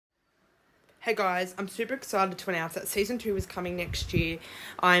Hey guys, I'm super excited to announce that season 2 is coming next year.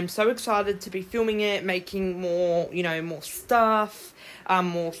 I'm so excited to be filming it, making more stuff,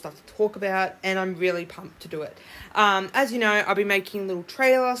 more stuff to talk about, and I'm really pumped to do it. As you know, I'll be making little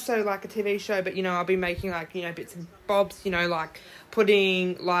trailers, so like a TV show, but I'll be making bits and bobs,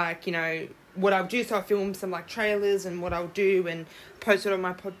 putting what I'll do. So I'll film some trailers and what I'll do and post it on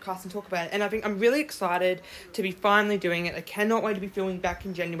my podcast and talk about it. And I think I'm really excited to be finally doing it. I cannot wait to be filming back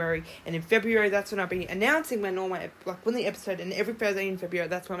in January, and in February that's when I'll be announcing when the episode, and every Thursday in February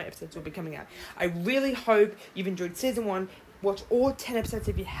that's when my episodes will be coming out. I really hope you've enjoyed season 1. Watch all 10 episodes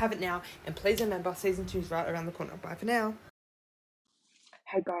if you haven't now, and please remember season 2 is right around the corner. Bye for now.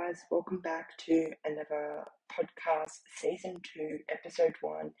 Hey guys, welcome back to another podcast, season 2, episode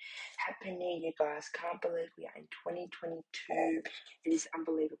 1. Happy New Year, guys. Can't believe we are in 2022. It is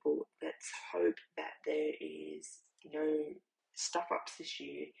unbelievable. Let's hope that there is no stuff-ups this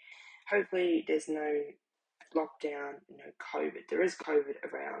year. Hopefully there's no lockdown, no COVID. There is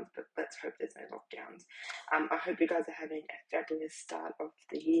COVID around, but let's hope there's no lockdowns. I hope you guys are having a fabulous start of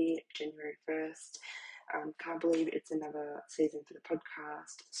the year, January 1st. Can't believe it's another season for the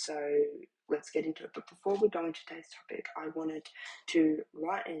podcast, so let's get into it. But before we go into today's topic, I wanted to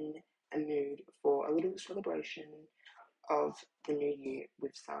lighten a mood for a little celebration of the new year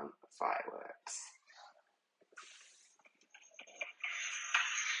with some fireworks.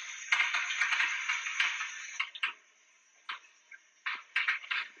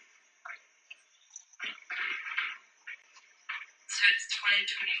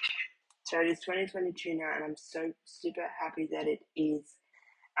 So it is 2022 now, and I'm so super happy that it is.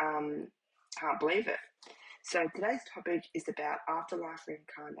 Can't believe it. So today's topic is about afterlife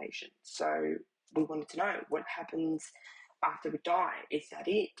reincarnation. So we wanted to know what happens after we die. Is that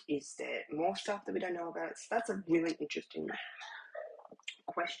it? Is there more stuff that we don't know about? So that's a really interesting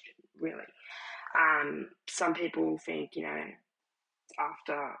question, really. Some people think,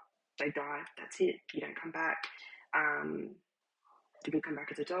 after they die, that's it. You don't come back. Do we come back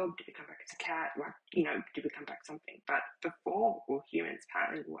as a dog? Do we come back as a cat? Do we come back something? But before we were humans,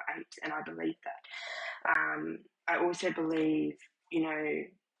 apparently we were apes, and I believe that. I also believe,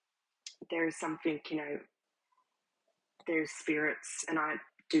 there is something, there's spirits, and I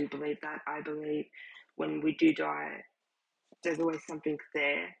do believe that. I believe when we do die, there's always something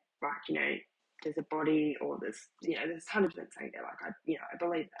there, there's a body, or there's 100% something there. I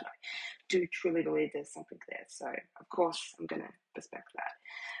believe that. I do truly believe there's something there. So, of course, I'm going to respect that.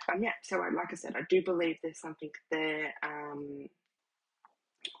 So like I said, I do believe there's something there.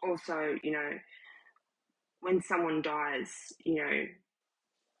 Also, when someone dies,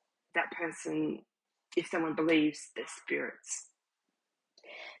 that person, if someone believes they're spirits,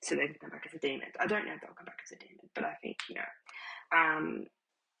 so they can come back as a demon. I don't know if they'll come back as a demon, but I think,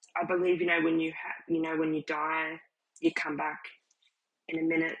 I believe, when you die, you come back in a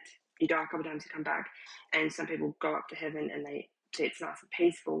minute. You die a couple of times, you come back, and some people go up to heaven and they see it's nice and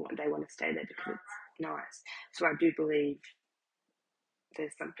peaceful, and they want to stay there because it's nice. So I do believe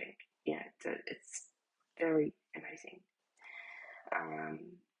there's something. It's very amazing.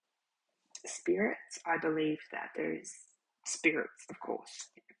 Spirits, I believe that there is spirits, of course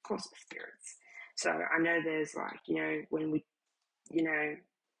there's spirits. So I know there's when we,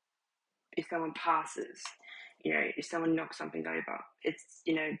 if someone passes, if someone knocks something over, it's,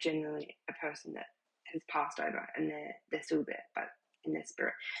 generally a person that has passed over, and they're still there, but in their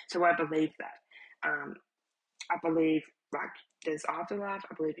spirit. So I believe that. I believe there's afterlife.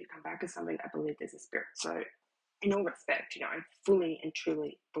 I believe you come back as something. I believe there's a spirit. So in all respect, I fully and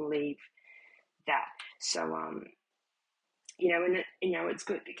truly believe that. So and it's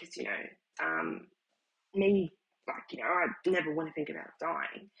good because me, I never want to think about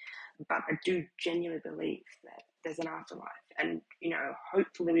dying, but I do genuinely believe that there's an afterlife, and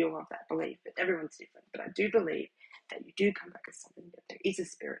hopefully we all have that belief, but everyone's different. But I do believe that you do come back as something, that there is a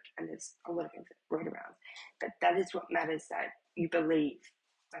spirit, and there's a lot of things that right around. But that is what matters, that you believe.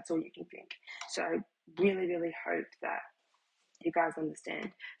 That's all you can think. So I really, really hope that you guys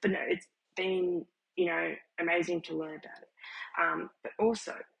understand. But no, it's been amazing to learn about it. But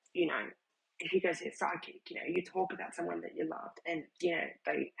also, if you go see a psychic, you talk about someone that you loved, and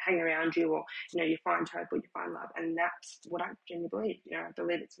they hang around you, or you find hope, or you find love, and that's what I genuinely believe. I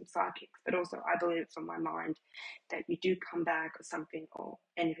believe it's from psychics, but also I believe it from my mind that you do come back or something, or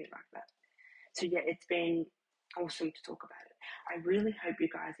anything like that. So it's been awesome to talk about it. I really hope you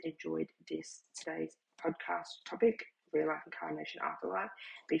guys enjoyed today's podcast topic, real life incarnation afterlife.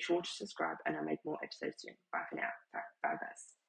 Be sure to subscribe, and I'll make more episodes soon. Bye for now. Bye guys.